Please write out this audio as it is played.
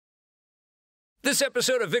This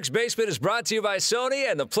episode of Vic's Basement is brought to you by Sony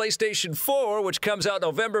and the PlayStation 4, which comes out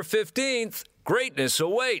November 15th. Greatness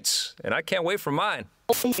awaits, and I can't wait for mine.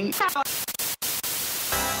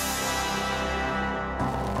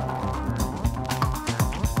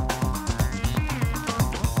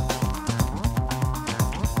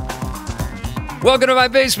 Welcome to my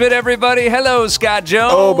basement, everybody. Hello, Scott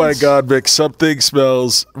Jones. Oh, my God, Vic. Something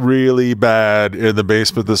smells really bad in the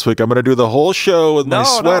basement this week. I'm going to do the whole show with my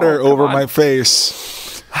sweater over my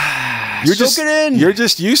face. You're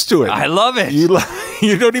just used to it. I love it. You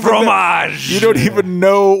don't even Fromage. You don't even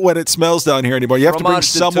know when it smells down here anymore. You have to bring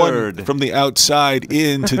someone turd. from the outside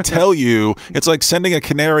in to tell you. It's like sending a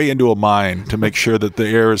canary into a mine to make sure that the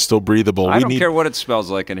air is still breathable. I don't care what it smells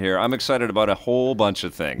like in here. I'm excited about a whole bunch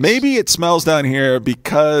of things. Maybe it smells down here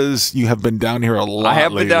because you have been down here a lot. I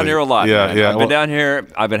have been down here a lot. Yeah, man. yeah. I've been down here.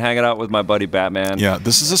 I've been hanging out with my buddy Batman. Yeah,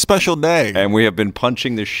 this is a special day. And we have been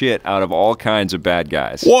punching the shit out of all kinds of bad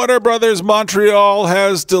guys. Warner Brothers Montreal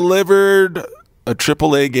has delivered a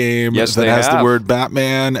AAA game that has the word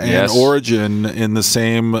Batman and Origin in the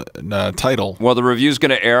same title. Well, the review's going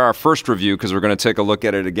to air, our first review, because we're going to take a look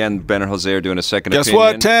at it again. Ben and Jose are doing a second opinion. Guess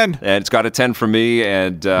what? 10. And it's got a 10 from me,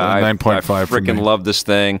 and I 9.5 freaking love this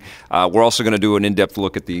thing. We're also going to do an in-depth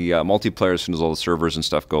look at the multiplayer as soon as all the servers and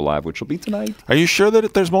stuff go live, which will be tonight. Are you sure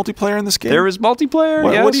that there's multiplayer in this game? There is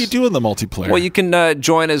multiplayer, yes. What do you do in the multiplayer? Well, you can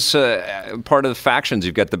join as part of the factions.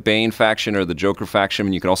 You've got the Bane faction or the Joker faction,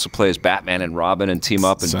 and you can also play as Batman and Robin and team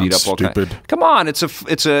up and beat up all kinds. Come on, it's a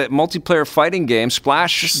multiplayer fighting game.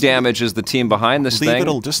 Splash Damage is the team behind this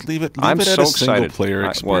thing. Just leave it. I'm it so at a excited. Single-player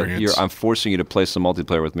experience. I'm forcing you to play some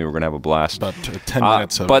multiplayer with me. We're going to have a blast. About 10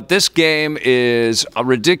 minutes of But this game is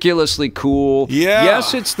ridiculously cool. Yeah.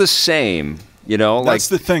 Yes, it's the same. You know, that's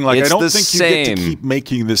the thing. Like, I don't think you get to keep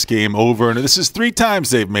making this game over. And this is 3 times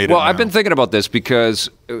they've made it. Well, I've been thinking about this because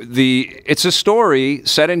it's a story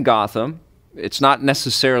set in Gotham. It's not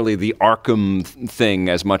necessarily the Arkham thing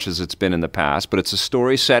as much as it's been in the past, but it's a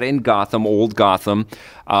story set in Gotham, old Gotham,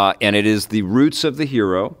 and it is the roots of the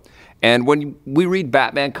hero. And when we read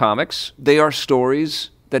Batman comics, they are stories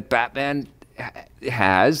that Batman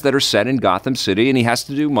has that are set in Gotham City, and he has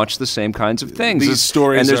to do much the same kinds of things. These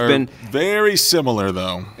stories are very similar,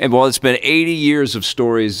 though. And well, it's been 80 years of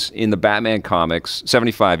stories in the Batman comics,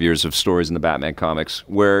 75 years of stories in the Batman comics,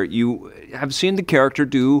 where you have seen the character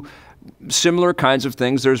do similar kinds of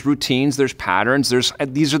things. There's routines, there's patterns,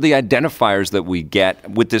 these are the identifiers that we get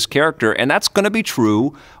with this character, and that's going to be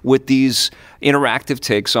true with these interactive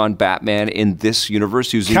takes on Batman in this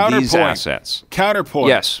universe using these assets. Counterpoint.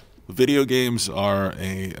 Yes. Video games are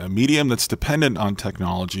a medium that's dependent on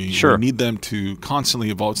technology. Sure. You need them to constantly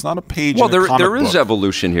evolve. It's not a page in a comic there is book.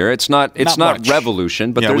 Evolution here. It's not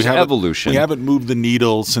revolution, but there's evolution. We haven't moved the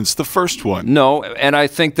needle since the first one. No, and I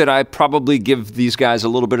think that I probably give these guys a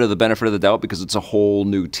little bit of the benefit of the doubt because it's a whole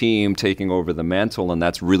new team taking over the mantle, and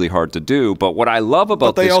that's really hard to do. But what I love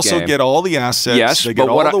about this game... But they also get all the assets. Yes, they get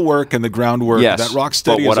all the work and the groundwork that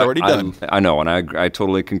Rocksteady has already done. I know, and I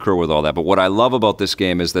totally concur with all that. But what I love about this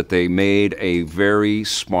game is that they made a very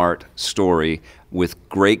smart story with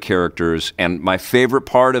great characters, and my favorite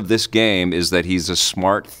part of this game is that he's a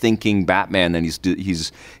smart thinking Batman, and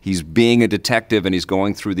he's being a detective, and he's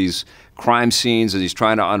going through these crime scenes, and he's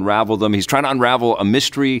trying to unravel them. He's trying to unravel a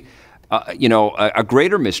mystery, a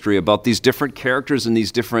greater mystery about these different characters and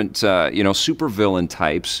these different supervillain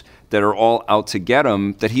types that are all out to get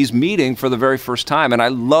him, that he's meeting for the very first time. And I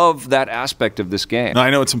love that aspect of this game. Now, I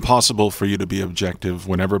know it's impossible for you to be objective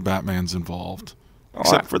whenever Batman's involved.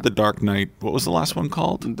 Except for The Dark Knight. What was the last one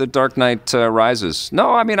called? The Dark Knight Rises.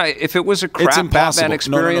 No, I mean, if it was a crap Batman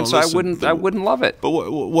experience, listen, I wouldn't love it. But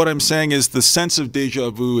what I'm saying is the sense of deja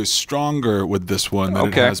vu is stronger with this one than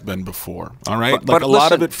it has been before. All right? But a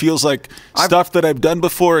lot of it feels like stuff that I've done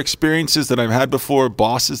before, experiences that I've had before,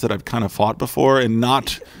 bosses that I've kind of fought before, and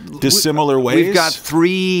not dissimilar ways. We've got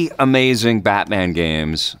 3 amazing Batman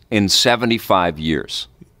games in 75 years.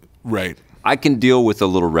 Right. I can deal with a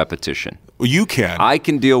little repetition. Well, you can. I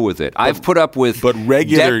can deal with it. I've put up with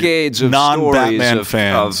decades of stories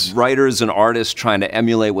of writers and artists trying to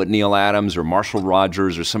emulate what Neil Adams or Marshall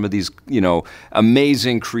Rogers or some of these,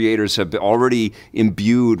 amazing creators have already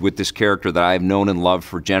imbued with this character that I've known and loved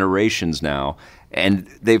for generations now. And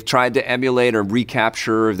they've tried to emulate or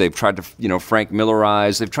recapture. They've tried to, Frank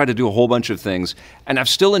Millerize. They've tried to do a whole bunch of things. And I've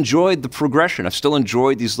still enjoyed the progression. I've still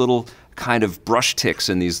enjoyed these little kind of brush ticks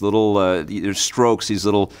and these little strokes, these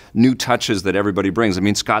little new touches that everybody brings. I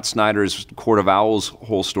mean, Scott Snyder's Court of Owls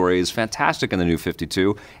whole story is fantastic in the New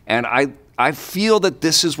 52. And I I feel that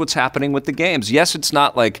this is what's happening with the games. Yes, it's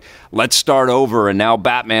not like, let's start over and now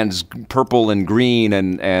Batman's purple and green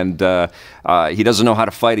and he doesn't know how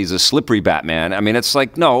to fight. He's a slippery Batman. I mean, it's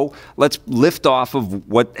like, no, let's lift off of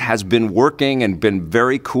what has been working and been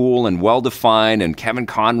very cool and well-defined and Kevin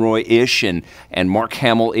Conroy-ish and Mark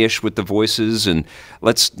Hamill-ish with the voices, and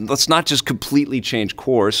let's not just completely change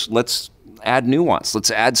course. Let's add nuance. Let's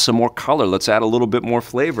add some more color. Let's add a little bit more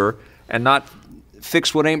flavor and not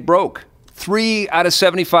fix what ain't broke. 3 out of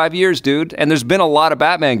 75 years, dude. And there's been a lot of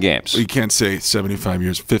Batman games. You can't say 75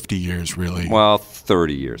 years, 50 years, really. Well,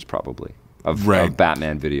 30 years probably of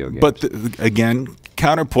Batman video games. But again,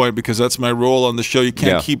 counterpoint, because that's my role on the show, you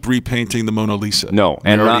can't keep repainting the Mona Lisa. No,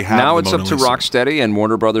 and now it's up to Rocksteady and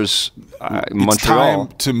Warner Brothers Montreal. It's time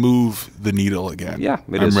to move the needle again. Yeah,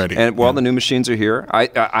 I'm ready. And the new machines are here.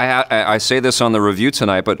 I say this on the review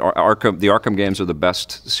tonight, but the Arkham games are the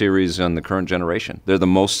best series on the current generation. They're the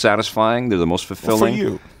most satisfying. They're the most fulfilling. Well,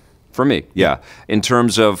 for you. For me, yeah. In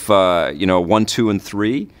terms of 1, 2, and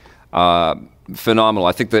 3, phenomenal.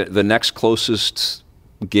 I think the next closest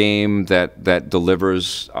game that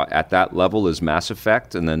delivers at that level is Mass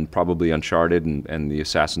Effect, and then probably Uncharted and the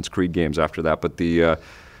Assassin's Creed games after that. But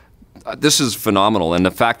this is phenomenal, and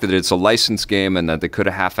the fact that it's a licensed game and that they could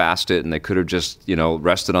have half-assed it and they could have just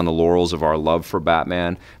rested on the laurels of our love for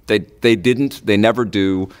Batman. They didn't. They never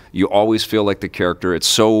do. You always feel like the character. It's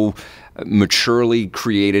so maturely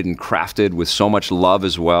created and crafted with so much love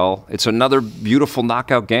as well. It's another beautiful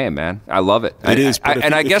knockout game, man. I love it. It is. But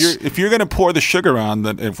if you're going to pour the sugar on,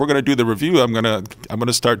 that if we're going to do the review, I'm going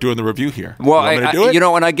to start doing the review here. Well,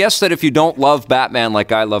 and I guess that if you don't love Batman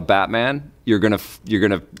like I love Batman, you're gonna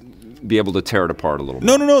be able to tear it apart a little bit.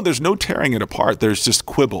 No. There's no tearing it apart. There's just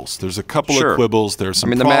quibbles. There's a couple of quibbles. There's some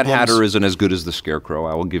the problems. Mad Hatter isn't as good as the Scarecrow.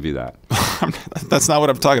 I will give you that. That's not what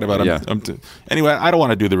I'm talking about. Anyway, I don't want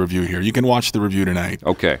to do the review here. You can watch the review tonight.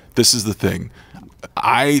 Okay. This is the thing.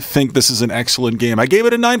 I think this is an excellent game. I gave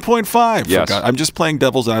it a 9.5. Yes. I'm just playing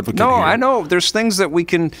devil's advocate here. I know. There's things that we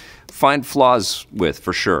can find flaws with,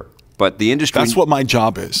 for sure. But the industry... That's what my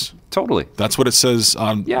job is. Totally. That's what it says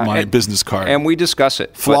on my business card. And we discuss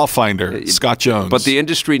it. Flaw Finder, Scott Jones. But the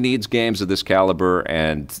industry needs games of this caliber,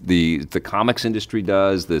 and the comics industry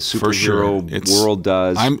does, the superhero world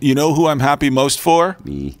does. You know who I'm happy most for?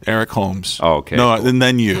 Me. Eric Holmes. Oh, okay. No, cool. And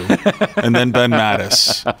then you. And then Ben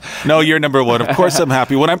Mattis. No, you're number one. Of course I'm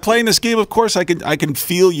happy. When I'm playing this game, of course I can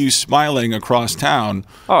feel you smiling across town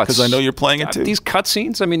because I know you're playing it too. These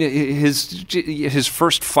cutscenes, I mean, his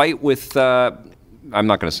first fight with... I'm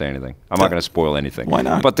not going to say anything. I'm not going to spoil anything. Why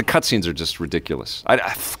not? But the cutscenes are just ridiculous.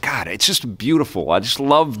 God, it's just beautiful. I just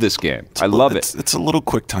love this game. I love it. It's a little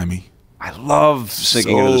quick-timey. I love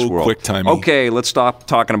sinking into this world. Quick-timey. Okay, let's stop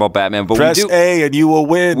talking about Batman. But press A and you will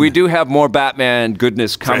win. We do have more Batman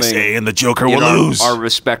goodness coming. Press A and the Joker will lose. Our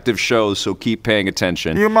respective shows, so keep paying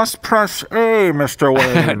attention. You must press A, Mr.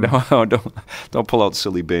 Wayne. No, don't pull out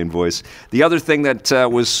silly Bane voice. The other thing that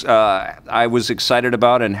I was excited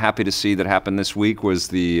about and happy to see that happened this week was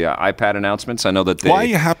the iPad announcements. I know that Why are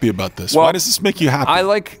you happy about this? Why does this make you happy?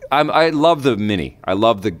 I love the Mini. I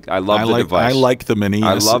love the device. I like the Mini.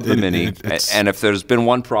 I love the Mini. And if there's been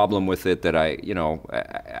one problem with it that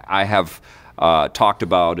I have talked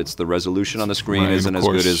about, it's the resolution on the screen isn't as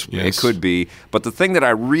good as it could be. But the thing that I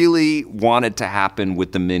really wanted to happen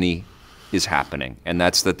with the Mini is happening, and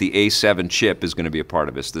that's that the A7 chip is going to be a part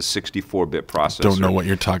of this, the 64-bit processor. Don't know what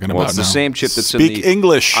you're talking about. Well, it's the same chip that's in the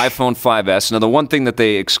English. iPhone 5S. Now, the one thing that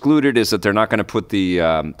they excluded is that they're not going to put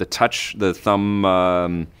the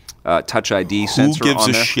thumb... Touch ID sensor on there. Who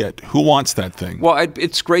gives a shit? Who wants that thing? Well,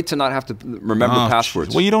 it's great to not have to remember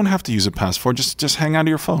passwords. Well, you don't have to use a password. Just hang on to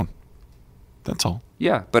your phone. That's all.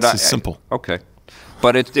 Yeah, but it's simple. Okay.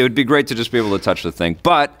 But it would be great to just be able to touch the thing.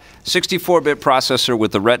 But 64-bit processor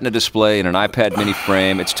with the Retina display and an iPad mini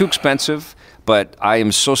frame. It's too expensive, but I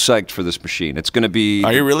am so psyched for this machine. It's going to be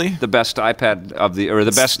Are you really? The best iPad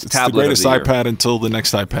the best tablet the greatest of the year. iPad until the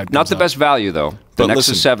next iPad comes Not the best value, though. The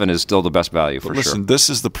Nexus 7 is still the best value, for sure. This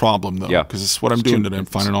is the problem, though. Yeah. Because it's what I'm doing today. I'm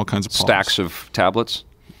finding all kinds of problems. Stacks of tablets?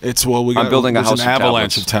 I'm building a house of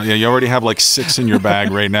avalanche of tablets. Yeah, you already have like 6 in your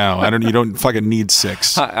bag right now. You don't fucking need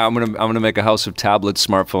 6. I'm gonna make a house of tablets,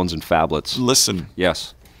 smartphones, and phablets. Listen.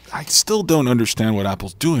 Yes. I still don't understand what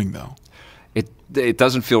Apple's doing, though. It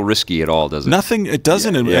doesn't feel risky at all, does it? Nothing. It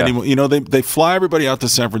doesn't anymore. They fly everybody out to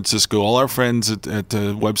San Francisco. All our friends at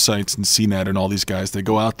websites and CNET and all these guys, they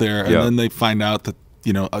go out there and then they find out that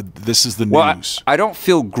this is the news. I don't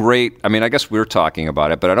feel great. I mean, I guess we're talking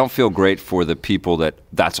about it, but I don't feel great for the people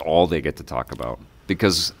that's all they get to talk about.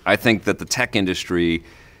 Because I think that the tech industry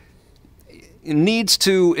needs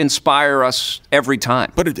to inspire us every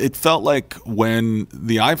time. But it felt like when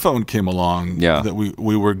the iPhone came along, that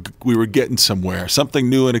we were getting somewhere. Something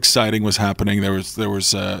new and exciting was happening. There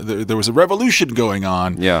was a revolution going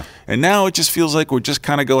on. Yeah. And now it just feels like we're just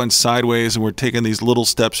kind of going sideways, and we're taking these little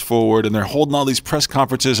steps forward. And they're holding all these press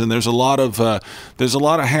conferences, and there's a lot of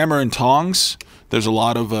hammer and tongs. There's a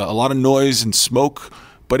lot of noise and smoke,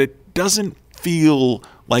 but it doesn't feel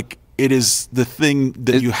like it is the thing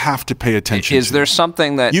that you have to pay attention to. Is there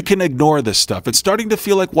something that you can ignore this stuff? It's starting to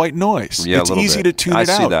feel like white noise. Yeah, it's easy to tune it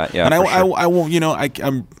out. I see that. Yeah, and sure. I won't.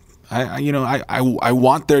 I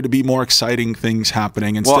want there to be more exciting things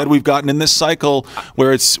happening. Instead, we've gotten in this cycle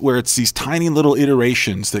where it's these tiny little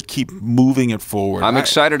iterations that keep moving it forward. I'm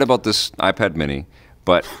excited about this iPad Mini.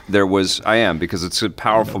 But I am, because it's a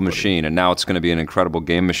powerful machine, and now it's going to be an incredible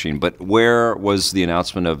game machine. But where was the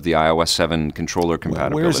announcement of the iOS 7 controller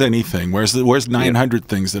compatibility? Where's anything? Where's 900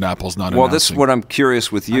 things that Apple's not announcing? Well, this is what I'm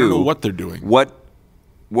curious with you. I don't know what they're doing.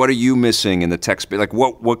 What are you missing in the tech space? Like,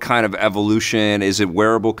 what kind of evolution? Is it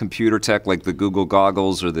wearable computer tech, like the Google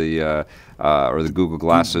goggles or the Google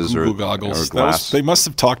glasses? Google goggles. Or glass? They must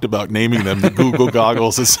have talked about naming them the Google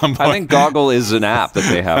goggles at some point. I think Goggle is an app that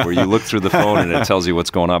they have where you look through the phone and it tells you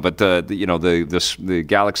what's going on. But the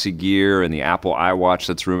Galaxy Gear and the Apple iWatch,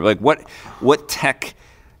 that's like what tech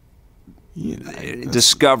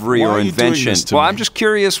discovery or invention? Well, I'm just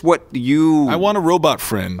curious what you... I want a robot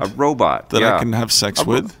friend. A robot. That I can have sex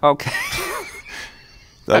with. Okay.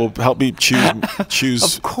 That will help me choose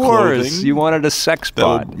Of course. Clothing. You wanted a sex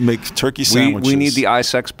bot. That will make turkey sandwiches. We need the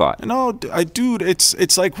iSex bot. No, dude,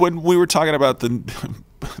 it's like when we were talking about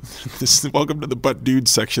welcome to the butt dude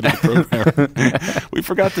section of the program. We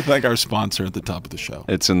forgot to thank our sponsor at the top of the show.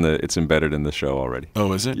 It's embedded in the show already.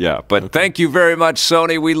 Oh, is it? Yeah, but Thank you very much,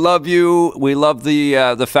 Sony. We love you. We love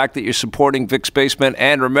the fact that you're supporting Vic's Basement.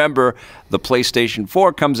 And remember, the PlayStation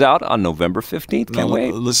 4 comes out on November 15th. Can't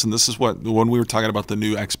wait. Listen, this is when we were talking about the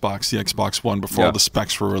new Xbox, the Xbox One, before all the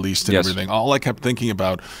specs were released and everything. All I kept thinking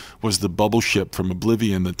about was the bubble ship from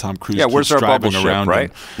Oblivion that Tom Cruise keeps where's our driving bubble around ship,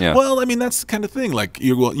 right? Yeah. Well, I mean, that's the kind of thing. Like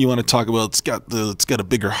you want to talk about, it's got a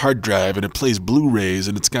bigger hard drive and it plays Blu-rays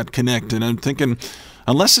and it's got Kinect, and I'm thinking,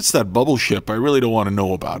 unless it's that bubble ship, I really don't want to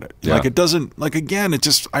know about it. Yeah. Like it doesn't, like again, it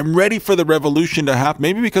just, I'm ready for the revolution to happen.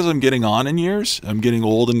 Maybe because I'm getting on in years, I'm getting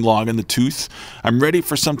old and long in the tooth. I'm ready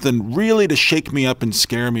for something really to shake me up and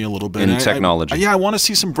scare me a little bit. In technology. I want to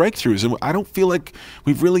see some breakthroughs. And I don't feel like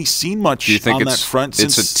we've really seen much on that front.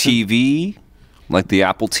 It's a TV? Like the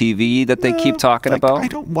Apple TV that they keep talking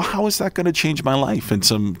about? How is that going to change my life in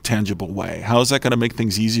some tangible way? How is that going to make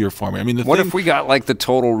things easier for me? I mean, what if we got like the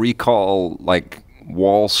Total Recall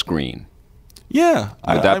wall screen? Yeah.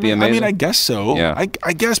 Would that be amazing? I mean, I guess so. Yeah.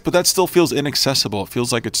 I guess, but that still feels inaccessible. It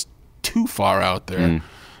feels like it's too far out there.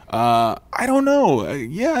 I don't know.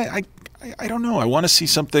 I don't know. I want to see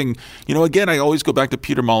something. Again, I always go back to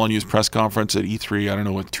Peter Molyneux's press conference at E3. I don't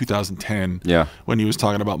know, in 2010. Yeah. When he was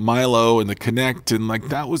talking about Milo and the Kinect, and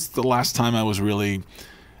that was the last time I was really.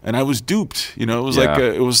 And I was duped. It was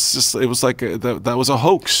like that was a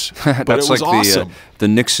hoax. But That's it was like awesome. The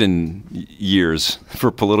Nixon years for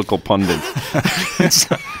political pundits.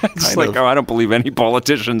 it's like, I don't believe any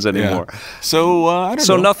politicians anymore. Yeah. So I don't know.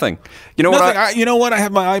 So nothing. You know what? You know what? I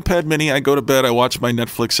have my iPad Mini. I go to bed. I watch my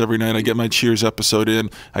Netflix every night. I get my Cheers episode in.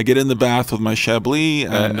 I get in the bath with my Chablis,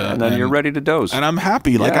 and then you're ready to doze. And I'm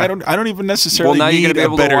happy. Like I don't even necessarily. Well, now you're gonna be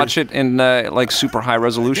able to watch it in super high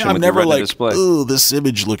resolution. I'm with never your like, display. oh, this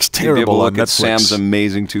image looks terrible. You'll be able to look on at Netflix. Sam's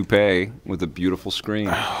amazing toupee with a beautiful screen.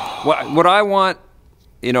 What I want,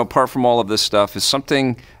 apart from all of this stuff, is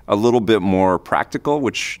something a little bit more practical,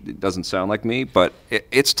 which doesn't sound like me, but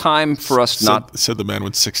it's time for us said the man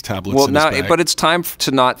with 6 tablets in his bag. But it's time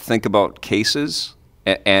to not think about cases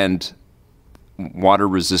and water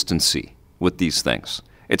resistancy with these things.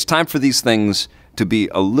 It's time for these things to be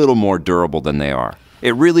a little more durable than they are.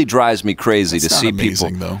 It really drives me crazy to see people.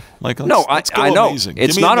 Though. I know amazing.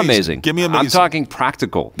 it's not amazing. Give me amazing. I'm talking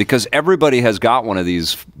practical, because everybody has got one of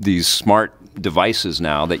these smart devices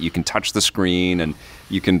now that you can touch the screen and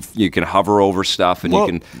you can hover over stuff,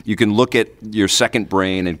 and you can look at your second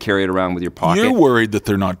brain and carry it around with your pocket. You're worried that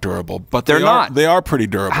they're not durable, but they're not. They are pretty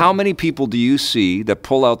durable. How many people do you see that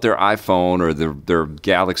pull out their iPhone or their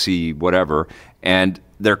Galaxy whatever, and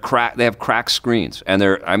they have cracked screens, and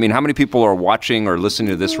how many people are watching or listening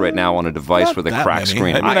to this right now on a device Not with a cracked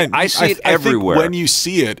screen? I see it everywhere. When you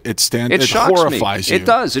see it, it shocks horrifies me. you. It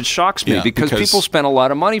does. It shocks me because people spend a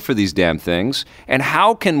lot of money for these damn things. And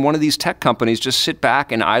how can one of these tech companies just sit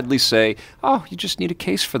back and idly say, "Oh, you just need a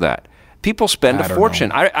case for that"? People spend a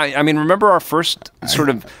fortune. I mean, remember our first sort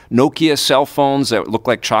of Nokia cell phones that looked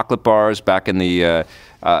like chocolate bars back in the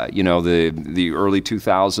you know, the early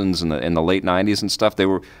 2000s and the late 90s and stuff. They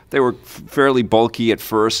were fairly bulky at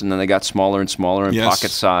first, and then they got smaller and smaller and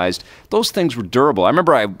pocket-sized. Those things were durable. I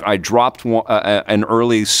remember I dropped an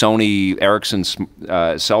early Sony Ericsson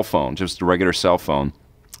cell phone, just a regular cell phone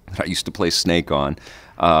that I used to play Snake on.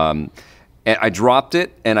 And I dropped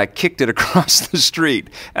it, and I kicked it across the street.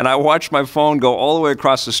 And I watched my phone go all the way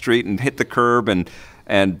across the street and hit the curb and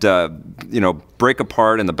you know, break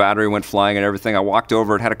apart, and the battery went flying and everything. I walked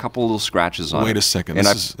over, it had a couple of little scratches on it. Wait a second,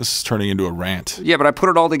 this is turning into a rant. Yeah, but I put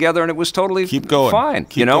it all together and it was totally fine.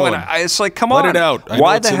 Keep going. And it's like, come on. Let it out.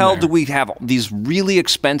 Why the hell do we have these really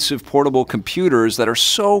expensive portable computers that are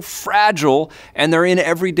so fragile and they're in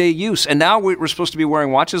everyday use? And now we're supposed to be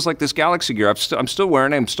wearing watches like this Galaxy Gear. I'm still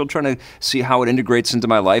wearing it. I'm still trying to see how it integrates into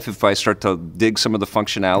my life if I start to dig some of the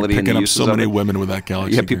functionality and the uses of it. Picking up so many women with that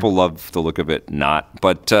Galaxy Gear. Yeah, people love the look of it. Not,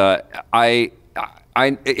 but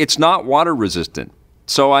it's not water resistant.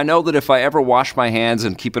 So I know that if I ever wash my hands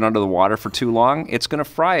and keep it under the water for too long, it's going to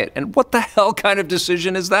fry it. And what the hell kind of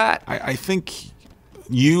decision is that? I think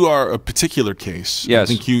you are a particular case. Yes.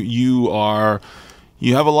 I think you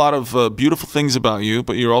have a lot of beautiful things about you,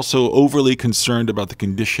 but you're also overly concerned about the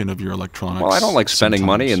condition of your electronics. Well, I don't like spending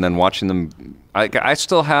money and then watching them. I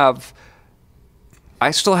still have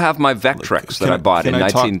my Vectrex that I bought in the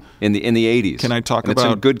 80s. Can I talk about?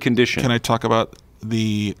 It's in good condition. Can I talk about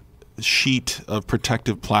the sheet of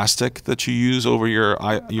protective plastic that you use over your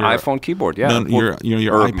iPhone keyboard? Yeah, no, your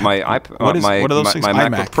iPad. What are those things? My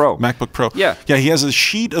MacBook Pro. MacBook Pro. Yeah, yeah. He has a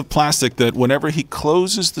sheet of plastic that whenever he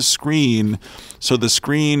closes the screen, so the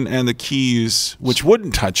screen and the keys, which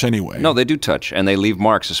wouldn't touch anyway. No, they do touch, and they leave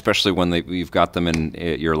marks, especially when you've got them in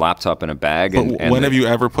your laptop in a bag. But when have you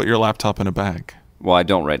ever put your laptop in a bag? Well, I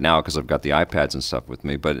don't right now because I've got the iPads and stuff with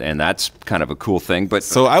me, and that's kind of a cool thing. But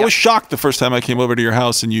so I was shocked the first time I came over to your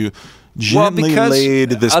house and you gently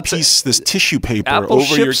laid this tissue paper Apple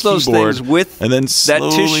over your ships those keyboard, things with and then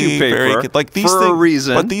that tissue paper like these for things, a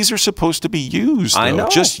reason. But these are supposed to be used. Though. I know.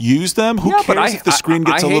 Just use them. Who cares if the screen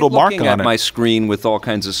gets a little mark on it? I hate looking at my screen with all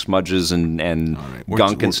kinds of smudges and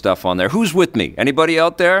gunk and stuff on there. Who's with me? Anybody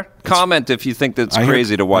out there? Comment if you think that's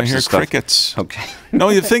crazy to watch this stuff. I hear crickets. Okay.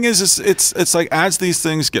 No, the thing is, it's like as these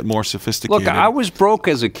things get more sophisticated. Look, I was broke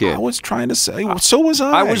as a kid. I was trying to say, so was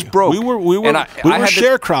I. I was broke. We were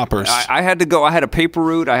sharecroppers. I had to go. I had a paper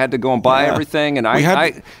route. I had to go and buy everything, and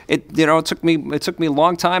it took me a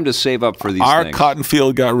long time to save up for these things. Our cotton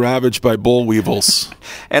field got ravaged by boll weevils,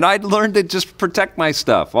 and I learned to just protect my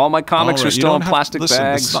stuff. All my comics are still in plastic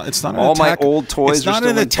bags. It's not all my old toys are still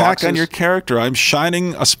in boxes. It's not an attack on your character. I'm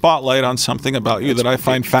shining a spotlight on something about you that I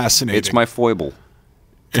find fascinating. It's my foible.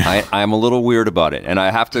 I'm a little weird about it, and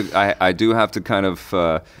I do have to kind of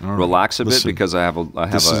relax a bit because I have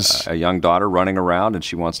a young daughter running around, and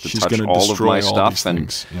she wants to touch all of my stuff,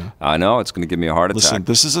 and I know it's going to give me a heart attack. Listen,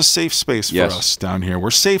 this is a safe space for us down here. We're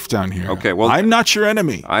safe down here. Okay, well, I'm not your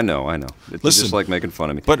enemy. I know. It's just like making fun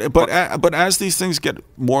of me. But as these things get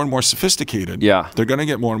more and more sophisticated, they're going to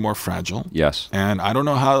get more and more fragile. Yes, and I don't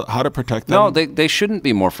know how to protect them. No, they shouldn't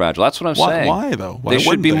be more fragile. That's what I'm saying. Why though? They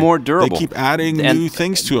should be more durable. They keep adding new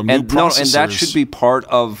things to them, new processors. No, and that should be part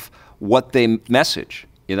of what they message.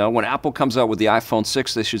 You know, when Apple comes out with the iPhone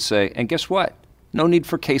 6, they should say, and guess what? No need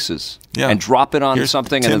for cases. Yeah. And drop it on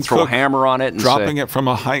something and then throw a hammer on it. And dropping it from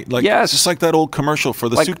a height. Like, just like that old commercial for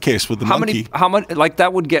the suitcase with the monkey. How much? Like,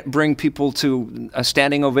 that would bring people to a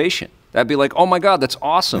standing ovation. That'd be like, oh my God, that's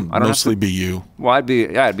awesome. Mostly be you. Well, I'd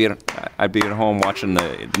be at home watching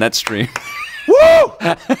the net stream. Woo! Woo!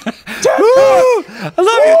 I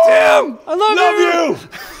love you, Tim. I love you.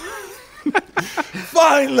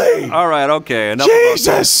 Finally! All right, okay.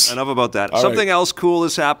 Jesus! Enough about that. Something else cool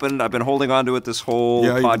has happened. I've been holding on to it this whole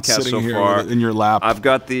podcast so far. In your lap. I've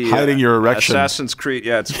got the hiding your erection. Assassin's Creed.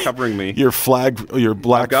 Yeah, it's covering me. Your black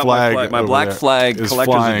flag. My black flag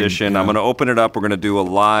collector's edition. I'm going to open it up. We're going to do a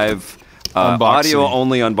live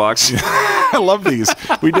audio-only unboxing. I love these.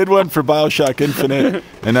 We did one for BioShock Infinite,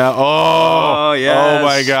 and now, yes. Oh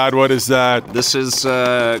my God, what is that? This is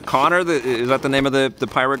Connor. Is that the name of the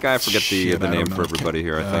pirate guy? I forget the name for everybody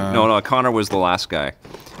here. I think no, Connor was the last guy.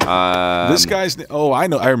 This guy's I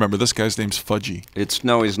know. I remember this guy's name's Fudgy. He's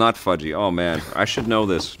not Fudgy. Oh man, I should know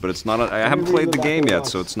this, but it's not. I haven't played the game yet,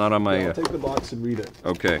 so it's not on my. I'll take the box and read it.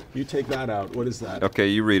 Okay. You take that out. What is that? Okay,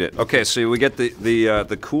 you read it. Okay, so we get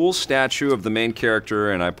the cool statue of the main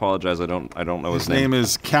character, and I apologize, I don't know his name. His name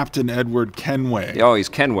is Captain Edward Kenway. Oh, he's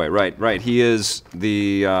Kenway. Right. He is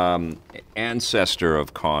the ancestor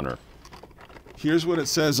of Connor. Here's what it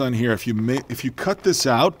says on here. If you cut this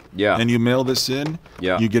out and you mail this in,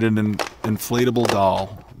 you get an inflatable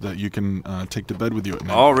doll that you can take to bed with you at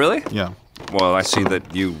night. Oh, really? Yeah. Well, I see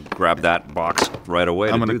that you grabbed that box right away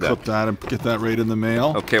to do that. I'm going to clip that and get that right in the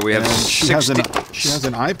mail. Okay, we have 60. She has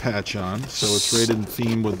an eye patch on, so it's rated in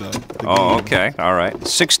theme with the game. Okay. All right.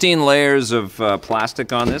 16 layers of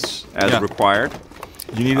plastic on this, as required.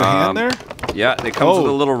 You need a hand there? Yeah, it comes with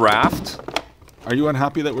a little raft. Are you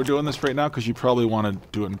unhappy that we're doing this right now? Because you probably want to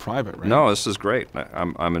do it in private, right? No, this is great.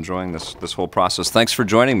 I'm enjoying this whole process. Thanks for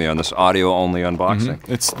joining me on this audio-only unboxing.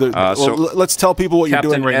 It's so let's tell people what Captain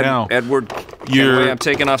you're doing right now. Edward, I'm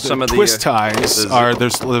taking off some of the twist ties.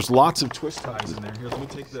 There's lots of twist ties in there. Here, let me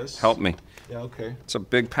take this. Help me. Yeah, okay. It's a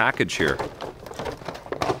big package here.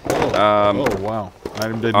 Oh wow.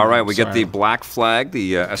 All right, we get the black flag,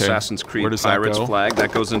 the Assassin's Creed Pirates flag.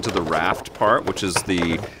 That goes into the raft part, which is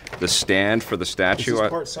the stand for the statue. Is this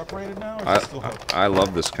part separated now? I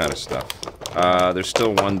love this kind of stuff. There's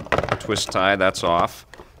still one twist tie. That's off.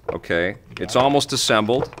 Okay. It's almost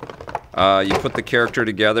assembled. You put the character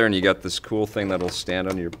together, and you got this cool thing that'll stand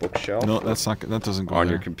on your bookshelf. No, that's not. That doesn't go on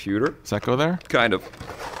there. your computer. Does that go there? Kind of.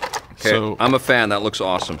 Okay. So, I'm a fan. That looks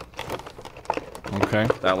awesome. Okay.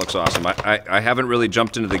 That looks awesome. I haven't really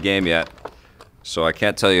jumped into the game yet, so I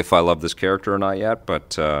can't tell you if I love this character or not yet,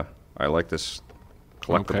 but I like this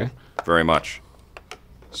collectible very much.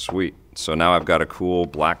 Sweet. So now I've got a cool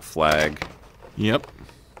black flag. Yep.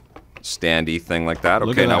 Standy thing like that.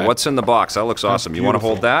 Okay, now what's in the box? That looks awesome. You want to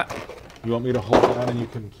hold that? You want me to hold that and you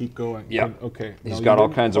can keep going? Yeah. Okay. He's got all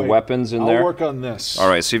kinds of weapons in there. I'll work on this. All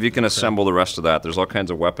right, see if you can assemble the rest of that. There's all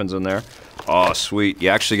kinds of weapons in there. Oh, sweet. You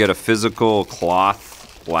actually get a physical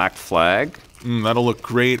cloth black flag. That'll look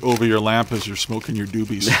great over your lamp as you're smoking your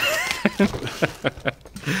doobies.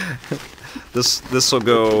 This will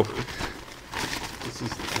go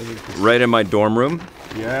right in my dorm room.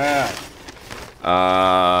 Yeah.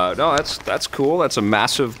 No, that's cool. That's a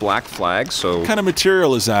massive black flag. So what kind of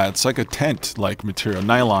material is that? It's like a tent-like material,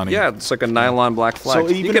 nylon. Yeah, it's like a nylon black flag.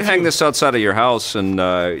 So you can hang this outside of your house, and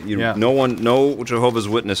no Jehovah's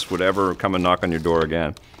Witness would ever come and knock on your door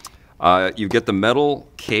again. You get the metal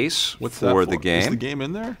case for the game. Is the game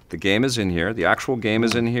in there? The game is in here. The actual game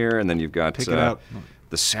is in here, and then you've got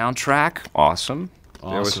the soundtrack. Awesome. They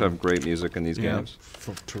always have great music in these games.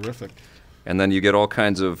 Terrific. And then you get all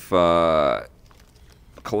kinds of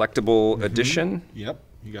collectible edition. Yep,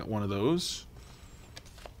 you got one of those.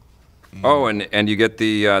 Oh, and you get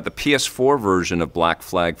the PS4 version of Black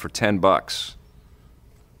Flag for $10.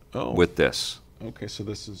 Oh. With this. Okay, so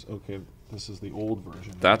this is This is the old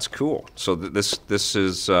version. That's cool. So this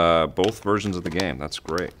is both versions of the game. That's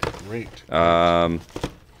great. Great.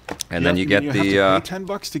 And then you get the have to pay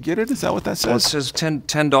 $10 to get it. Is that what that says? Well, it says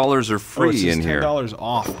 $10 are free in here. $10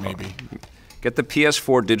 off, maybe. Get the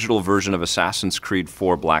PS4 digital version of Assassin's Creed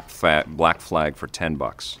 4 Black Flag for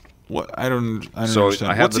 $10. What? I don't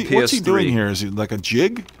understand. I have what's he doing here? Is he like a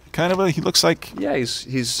jig? Kind of a. He looks like. Yeah,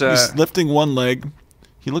 he's lifting one leg.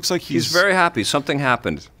 He looks like he's very happy. Something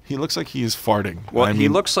happened. He looks like he is farting. Well, he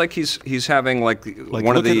looks like he's having like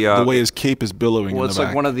one of the way his cape is billowing. Well, it's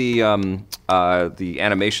like one of the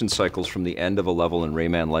animation cycles from the end of a level in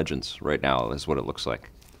Rayman Legends. Right now is what it looks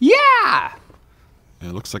like. Yeah.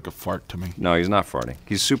 It looks like a fart to me. No, he's not farting.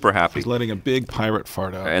 He's super happy. He's letting a big pirate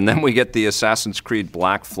fart out. And then we get the Assassin's Creed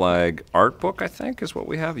Black Flag art book, I think, is what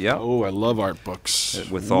we have. Yeah. Oh, I love art books.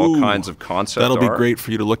 With all kinds of concept art. That'll be great great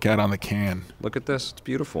for you to look at on the can. Look at this. It's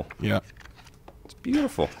beautiful. Yeah. It's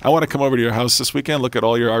beautiful. I want to come over to your house this weekend, look at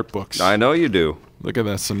all your art books. I know you do. Look at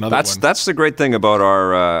this, another one. That's the great thing about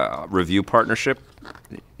our review partnership.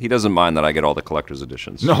 He doesn't mind that I get all the collector's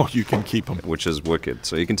editions. No, you can keep them. Which is wicked.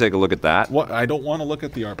 So you can take a look at that. What? I don't want to look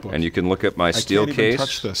at the art book. And you can look at my steel case. I can't even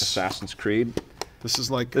touch this. Assassin's Creed. This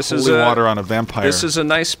is like holy water on a vampire. This is a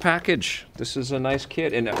nice package. This is a nice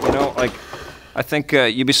kit. And, you know, like, I think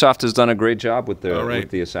Ubisoft has done a great job with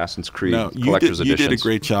the Assassin's Creed collector's editions. You did a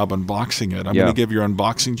great job unboxing it. I'm going to give your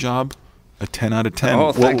unboxing job a 10 out of 10.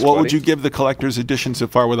 Oh, thanks, what would you give the collector's edition so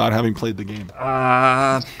far without having played the game?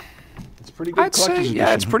 It's pretty good. I'd say,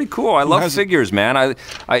 yeah, it's pretty cool. I love figures, man.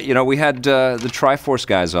 We had the Triforce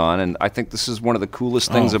guys on, and I think this is one of the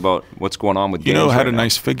coolest things about what's going on with games. You know, had a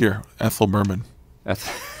nice figure, Ethel Merman.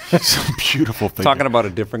 It's a beautiful figure. Talking about a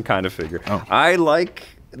different kind of figure. Oh. I like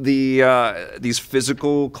these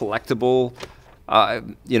physical, collectible.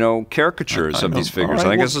 Caricatures of these figures. Right, I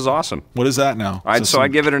think this is awesome. What is that now? So I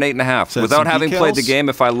give it an 8.5. Without having played the game,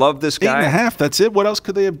 if I love this guy... 8.5, that's it? What else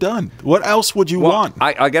could they have done? What else would you want?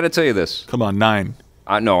 I got to tell you this. Come on, 9.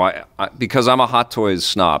 Because I'm a Hot Toys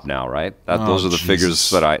snob now, right? Those are the figures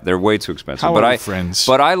that they're way too expensive. How are we friends?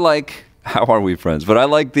 But I like How are we friends? But I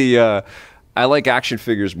like I like action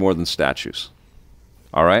figures more than statues.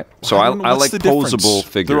 All right? So I like posable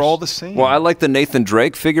figures. They're all the same. Well, I like the Nathan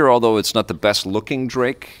Drake figure, although it's not the best looking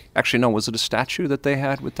Drake. Actually, no, was it a statue that they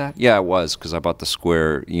had with that? Yeah, it was, because I bought the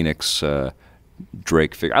Square Enix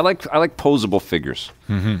Drake figure. I like posable figures.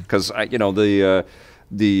 Because you know, the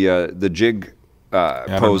jig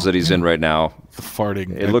pose that he's in right now, the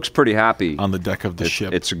farting, it looks pretty happy on the deck of the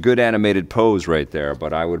ship. It's a good animated pose right there,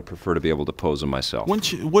 but I would prefer to be able to pose him myself.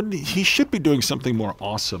 He should be doing something more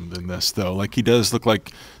awesome than this, though. Like, he does look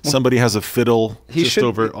like somebody has a fiddle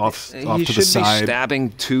off to the side. He should be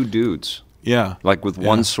stabbing two dudes. Yeah. Like with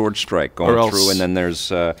one sword strike going through, and then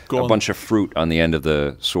there's a bunch of fruit on the end of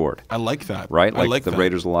the sword. I like that. Right? I like the that.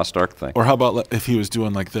 Raiders of the Lost Ark thing. Or how about if he was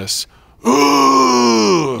doing like this?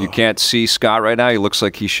 You can't see Scott right now. He looks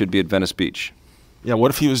like he should be at Venice Beach. Yeah,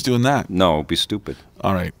 what if he was doing that? No, it'd be stupid.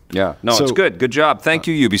 All right. Yeah. No, it's good. Good job. Thank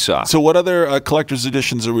you, Ubisoft. So what other collector's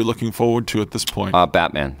editions are we looking forward to at this point?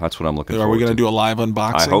 Batman. That's what I'm looking forward to. Are we going to do a live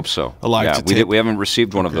unboxing? I hope so. A live we haven't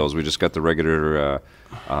received one of those. We just got the regular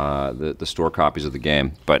the store copies of the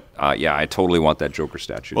game. But yeah, I totally want that Joker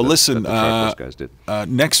statue. Well, listen, those guys did.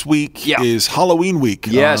 Next week is Halloween week.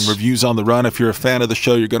 Yes. Reviews on the Run. If you're a fan of the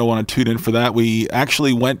show, you're going to want to tune in for that. We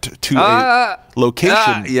actually went to a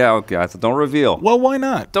location. Yeah, okay. Don't reveal. Well, why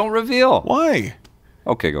not? Don't reveal. Why?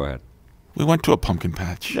 Okay, go ahead. We went to a pumpkin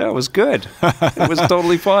patch. Yeah, it was good. It was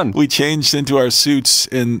totally fun. We changed into our suits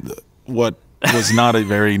in what was not a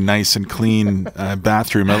very nice and clean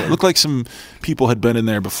bathroom. It looked like some people had been in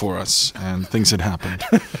there before us, and things had happened.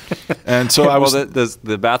 And so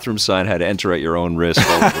the bathroom sign had "Enter at your own risk."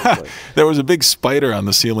 All over the place. There was a big spider on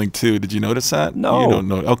the ceiling too. Did you notice that? No, you don't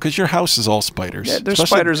know. Oh, because your house is all spiders. Yeah, there's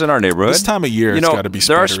spiders in our neighborhood. This time of year, it's got to be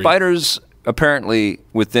spidery. There are spiders apparently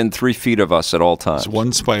within 3 feet of us at all times. There's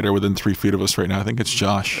one spider within 3 feet of us right now. I think it's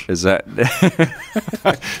Josh. Is that?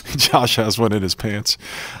 Josh has one in his pants.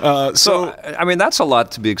 So, I mean, that's a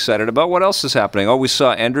lot to be excited about. What else is happening? Oh, we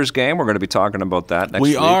saw Ender's Game. We're going to be talking about that next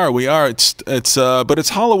week. We are. But it's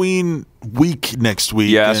Halloween week next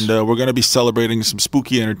week, and we're going to be celebrating some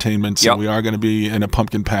spooky entertainments, and we are going to be in a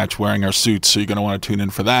pumpkin patch wearing our suits, so you're going to want to tune in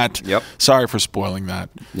for that. Yep. Sorry for spoiling that.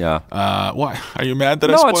 Yeah. Why? Are you mad that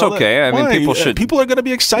I spoiled it? No, it's okay. I mean, people are going to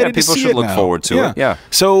be excited to see it. People should look forward to it. Yeah.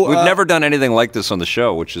 So we've never done anything like this on the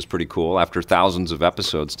show, which is pretty cool. After thousands of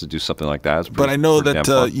episodes, to do something like that. But I know that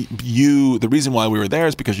the reason why we were there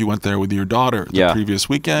is because you went there with your daughter the previous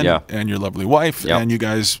weekend and your lovely wife, and you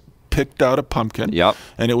guys picked out a pumpkin. Yep.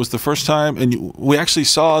 And it was the first time, and we actually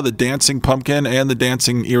saw the dancing pumpkin and the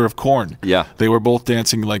dancing ear of corn. Yeah. They were both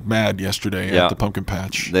dancing like mad yesterday at the pumpkin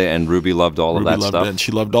patch. And Ruby loved all of that stuff. It, and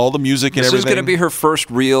she loved all the music and everything. This is going to be her first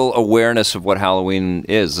real awareness of what Halloween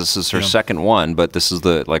is. This is her second one, but this is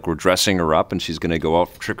we're dressing her up, and she's going to go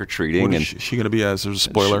out trick-or-treating. What is she going to be as? There's a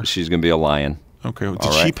spoiler. She's going to be a lion. Okay.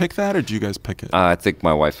 Did she pick that, or did you guys pick it? I think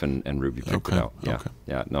my wife and Ruby picked it out. Yeah. Okay.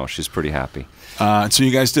 Yeah. No, she's pretty happy. So you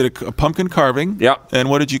guys did a pumpkin carving. Yeah. And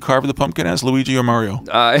what did you carve the pumpkin as, Luigi or Mario?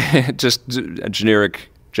 Just a generic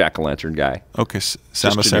jack-o'-lantern guy. Okay.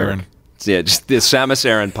 Samus Aran. Yeah, just the Samus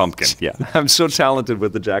Aran pumpkin. Yeah. I'm so talented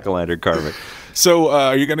with the jack-o'-lantern carving.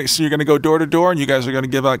 So you're gonna go door to door, and you guys are gonna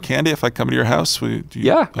give out candy if I come to your house?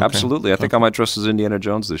 Absolutely. I think I might dress as Indiana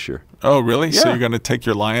Jones this year. Oh, really? Yeah. So you're gonna take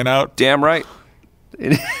your lion out? Damn right.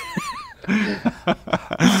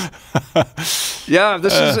 Yeah,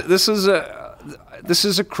 this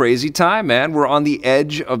is a crazy time, man. We're on the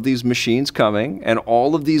edge of these machines coming, and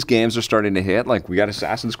all of these games are starting to hit. Like, we got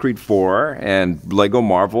Assassin's Creed 4 and Lego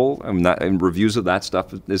Marvel, and reviews of that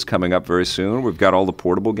stuff is coming up very soon. We've got all the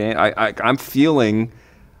portable games. I'm feeling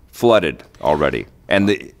flooded already, and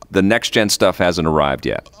the next gen stuff hasn't arrived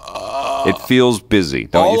yet. It feels busy,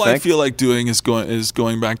 don't you think? All I feel like doing is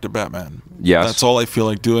going back to Batman. Yes. That's all I feel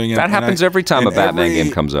like doing. That happens every time a Batman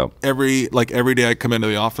game comes out. Every day I come into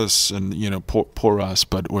the office, and poor us,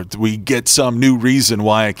 but we get some new reason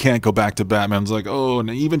why I can't go back to Batman. It's like, and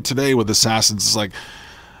even today with Assassins, it's like,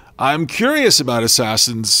 I'm curious about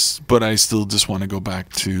Assassins, but I still just want to go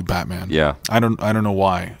back to Batman. Yeah. I don't know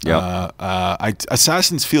why. Yeah.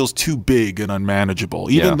 Assassins feels too big and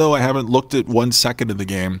unmanageable. Even though I haven't looked at 1 second of the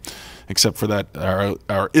game, except for that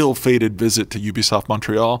our ill-fated visit to Ubisoft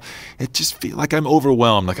Montreal, it just feels like I'm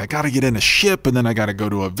overwhelmed. Like, I got to get in a ship, and then I got to go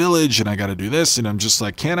to a village, and I got to do this, and I'm just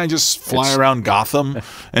like, can't I just fly around Gotham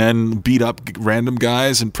and beat up random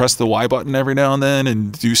guys and press the Y button every now and then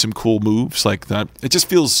and do some cool moves like that? It just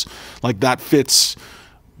feels like that fits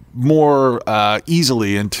more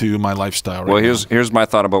easily into my lifestyle. Well, here's my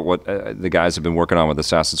thought about what the guys have been working on with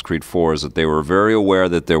Assassin's Creed 4 is that they were very aware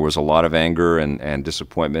that there was a lot of anger and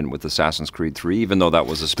disappointment with Assassin's Creed 3, even though that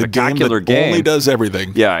was a spectacular game. Only does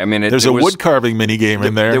everything. Yeah, I mean, there's a wood carving mini game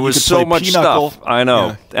in there. There was so much stuff. I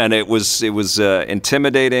know, and it was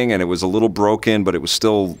intimidating, and it was a little broken, but it was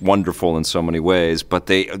still wonderful in so many ways. But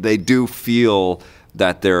they do feel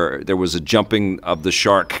that there was a jumping of the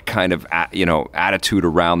shark kind of attitude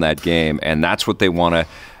around that game, and that's what they want to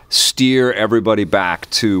steer everybody back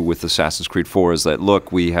to with Assassin's Creed 4 is that,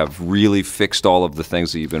 look, we have really fixed all of the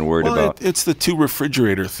things that you've been worried about. It's the 2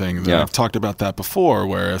 refrigerator thing. I've talked about that before,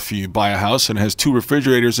 where if you buy a house and it has 2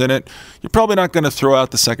 refrigerators in it, you're probably not going to throw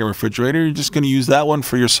out the second refrigerator. You're just going to use that one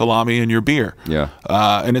for your salami and your beer. Yeah.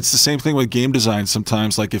 And it's the same thing with game design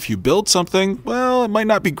sometimes. Like if you build something, well, it might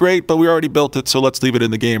not be great, but we already built it, so let's leave it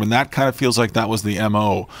in the game. And that kind of feels like that was the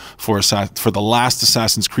MO for the last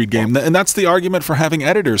Assassin's Creed game. And that's the argument for having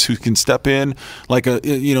editors who can step in, like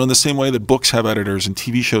in the same way that books have editors and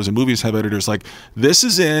TV shows and movies have editors. Like, this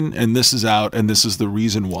is in and this is out, and this is the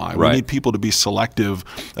reason why. Right. We need people to be selective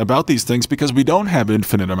about these things because we don't have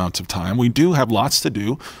infinite amounts of time. We do have lots to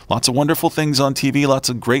do, lots of wonderful things on TV, lots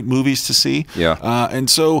of great movies to see. Yeah. And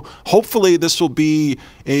so hopefully this will be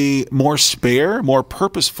a more spare, more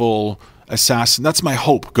purposeful Assassin. That's my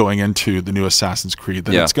hope going into the new Assassin's Creed.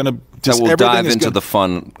 That it's going to we'll dive into the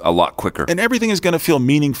fun a lot quicker. And everything is going to feel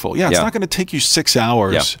meaningful. It's not going to take you 6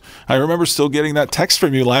 hours. I remember still getting that text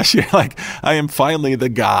from you last year, like, I am finally the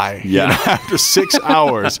guy. After 6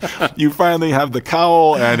 hours, you finally have the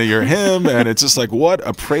cowl and you're him, and it's just like, what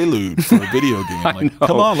a prelude for a video game. Like,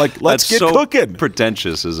 come on, like, let's get cooking.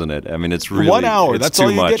 Pretentious, isn't it? I mean, it's really 1 hour. That's all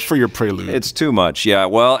you get for your prelude. It's too much. Yeah.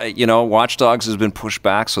 Well, Watch Dogs has been pushed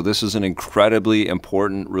back, so this is an incredibly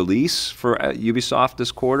important release for Ubisoft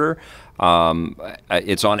this quarter.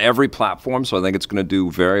 It's on every platform, so I think it's going to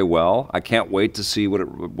do very well. I can't wait to see what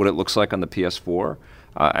it looks like on the PS4.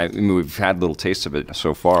 I mean, we've had little tastes of it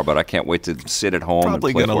so far, but I can't wait to sit at home.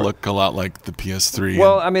 Probably going to look a lot like the PS3.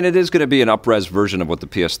 Well, I mean, it is going to be an up-res version of what the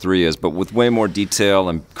PS3 is, but with way more detail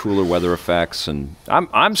and cooler weather effects. And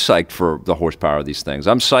I'm psyched for the horsepower of these things.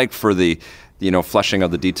 I'm psyched for the fleshing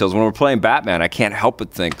of the details. When we're playing Batman, I can't help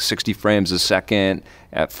but think 60 frames a second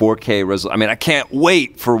at 4K resolution. I mean, I can't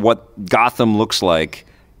wait for what Gotham looks like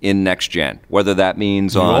in next gen. Whether that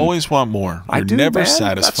means you always want more. You're never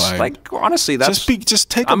satisfied. That's like, honestly, that's just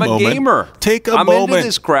take a moment. I'm a gamer. Take a I'm moment into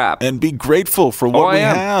this crap and be grateful for what we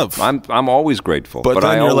have. I'm always grateful. But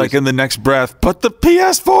then you're like in the next breath, but the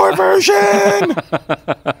PS4 version.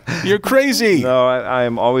 You're crazy. No, I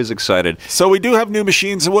am always excited. So we do have new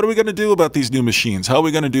machines. And what are we going to do about these new machines? How are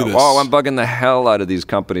we going to do this? Oh, I'm bugging the hell out of these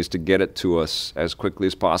companies to get it to us as quickly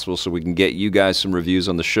as possible so we can get you guys some reviews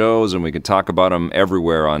on the shows and we can talk about them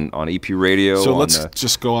everywhere on EP Radio. So let's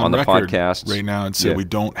just go on the record podcast right now and say we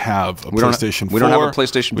don't have a PlayStation 4. We don't have a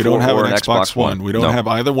PlayStation 4. We don't have an Xbox One. We don't have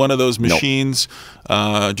either one of those machines.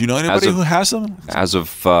 Do you know anybody who has them? As of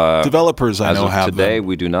developers, I know have today, them.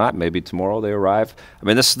 We do not. Maybe tomorrow they arrive. I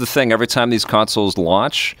mean, this is the thing. Every time these consoles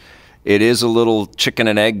launch, it is a little chicken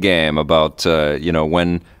and egg game about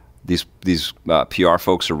when these PR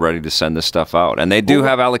folks are ready to send this stuff out, and they do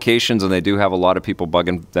have allocations, and they do have a lot of people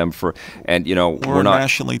bugging them for. And we're not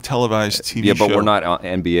nationally televised TV. Yeah, but we're not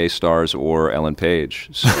NBA stars or Ellen Page.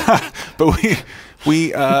 So. But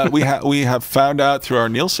we have found out through our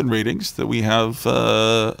Nielsen ratings that we have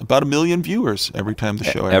about 1 million viewers every time the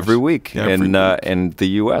show airs. Every week in the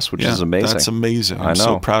U.S., which is amazing. That's amazing. I'm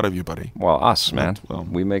so proud of you, buddy. Well, us, man. Well,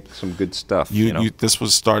 we make some good stuff. This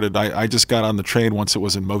was started. I just got on the train once it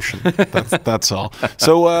was in motion. That's all.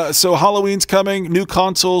 So Halloween's coming. New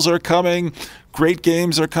consoles are coming. Great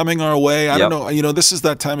games are coming our way. I don't know. This is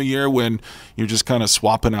that time of year when you're just kind of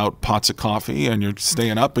swapping out pots of coffee and you're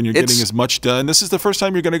staying up and you're getting as much done. This is the first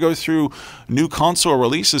time you're going to go through new console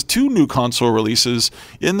releases, 2 new console releases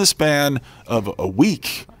in the span of a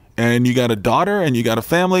week. And you got a daughter and you got a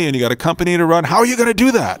family and you got a company to run. How are you going to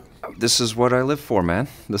do that? This is what I live for, man.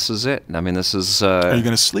 This is it. I mean, this is. Are you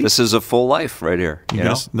going to sleep? This is a full life right here.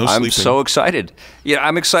 No I'm sleeping. So excited. Yeah,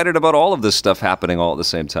 I'm excited about all of this stuff happening all at the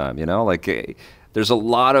same time. There's a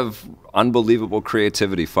lot of unbelievable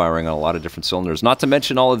creativity firing on a lot of different cylinders. Not to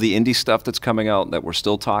mention all of the indie stuff that's coming out that we're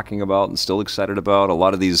still talking about and still excited about. A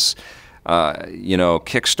lot of these.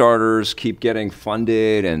 Kickstarters keep getting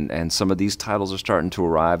funded, and some of these titles are starting to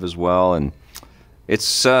arrive as well. And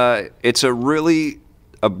it's a really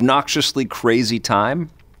obnoxiously crazy time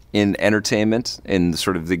in entertainment, in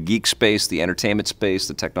sort of the geek space, the entertainment space,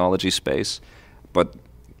 the technology space. But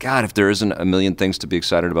God, if there isn't a million things to be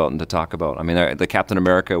excited about and to talk about. I mean, the Captain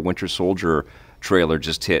America Winter Soldier trailer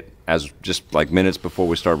just hit just like minutes before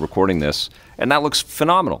we started recording this, and that looks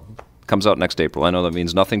phenomenal. Comes out next April. I know that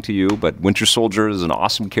means nothing to you, but Winter Soldier is an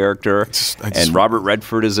awesome character, and Robert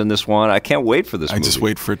Redford is in this one. I can't wait for this movie. I just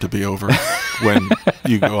wait for it to be over when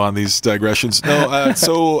you go on these digressions. No,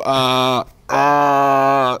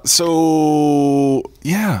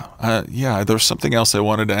 yeah, there's something else I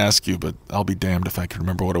wanted to ask you, but I'll be damned if I can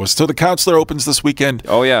remember what it was. So The Counselor opens this weekend.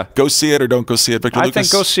 Oh yeah, go see it or don't go see it, Victor Lucas? I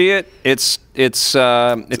think go see it. It's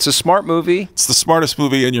a smart movie. It's the smartest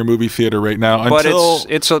movie in your movie theater right now. But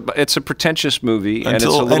it's a pretentious movie, and it's a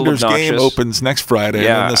little Ender's obnoxious. Game opens next Friday, and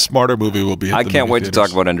then the smarter movie will be. At I can't wait to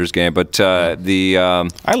talk about Ender's Game, but I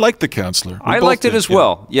like The Counselor. I liked it as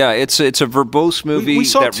well. Yeah, it's a verbose movie. We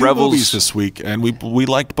saw that two revels movies this week, and we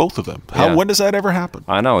liked both of them. When does that ever happen?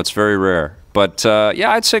 I know, it's very rare. But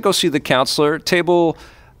yeah, I'd say go see The Counselor. Table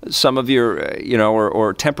some of your,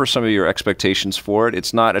 or temper some of your expectations for it.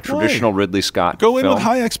 It's not a traditional Ridley Scott Go in film. with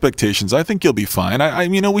high expectations. I think you'll be fine.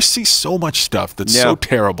 We see so much stuff that's so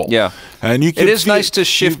terrible. Yeah. And it is nice to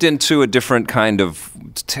shift into a different kind of,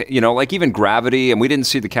 like even Gravity, and we didn't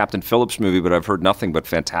see the Captain Phillips movie, but I've heard nothing but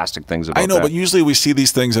fantastic things about it. I know, but usually we see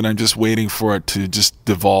these things and I'm just waiting for it to just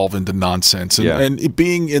devolve into nonsense. And it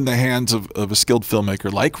being in the hands of a skilled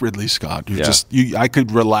filmmaker like Ridley Scott, I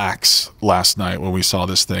could relax last night when we saw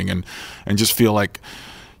this thing and just feel like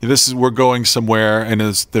we're going somewhere, and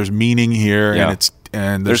there's meaning here,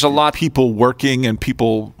 and there's a lot of people working and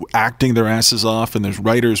people acting their asses off, and there's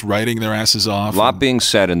writers writing their asses off. A lot being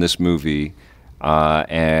said in this movie,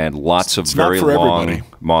 and lots of very long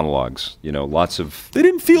monologues. Lots of. They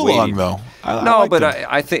didn't feel long though.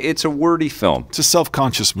 I think it's a wordy film. It's a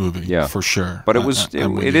self-conscious movie, for sure. But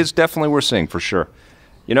it is definitely worth seeing for sure.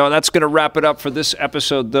 That's going to wrap it up for this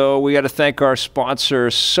episode, though. We got to thank our sponsor,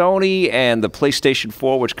 Sony, and the PlayStation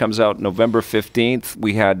 4, which comes out November 15th.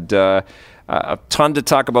 We had a ton to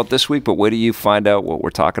talk about this week, but wait till you find out what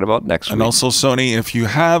we're talking about next week. And also, Sony, if you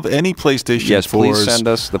have any PlayStation 4s, please send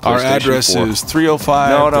us the PlayStation 4. Our address is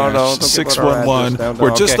 305-611.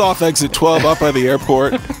 We're just off exit 12 up by the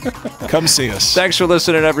airport. Come see us. Thanks for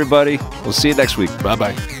listening, everybody. We'll see you next week.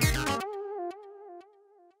 Bye-bye.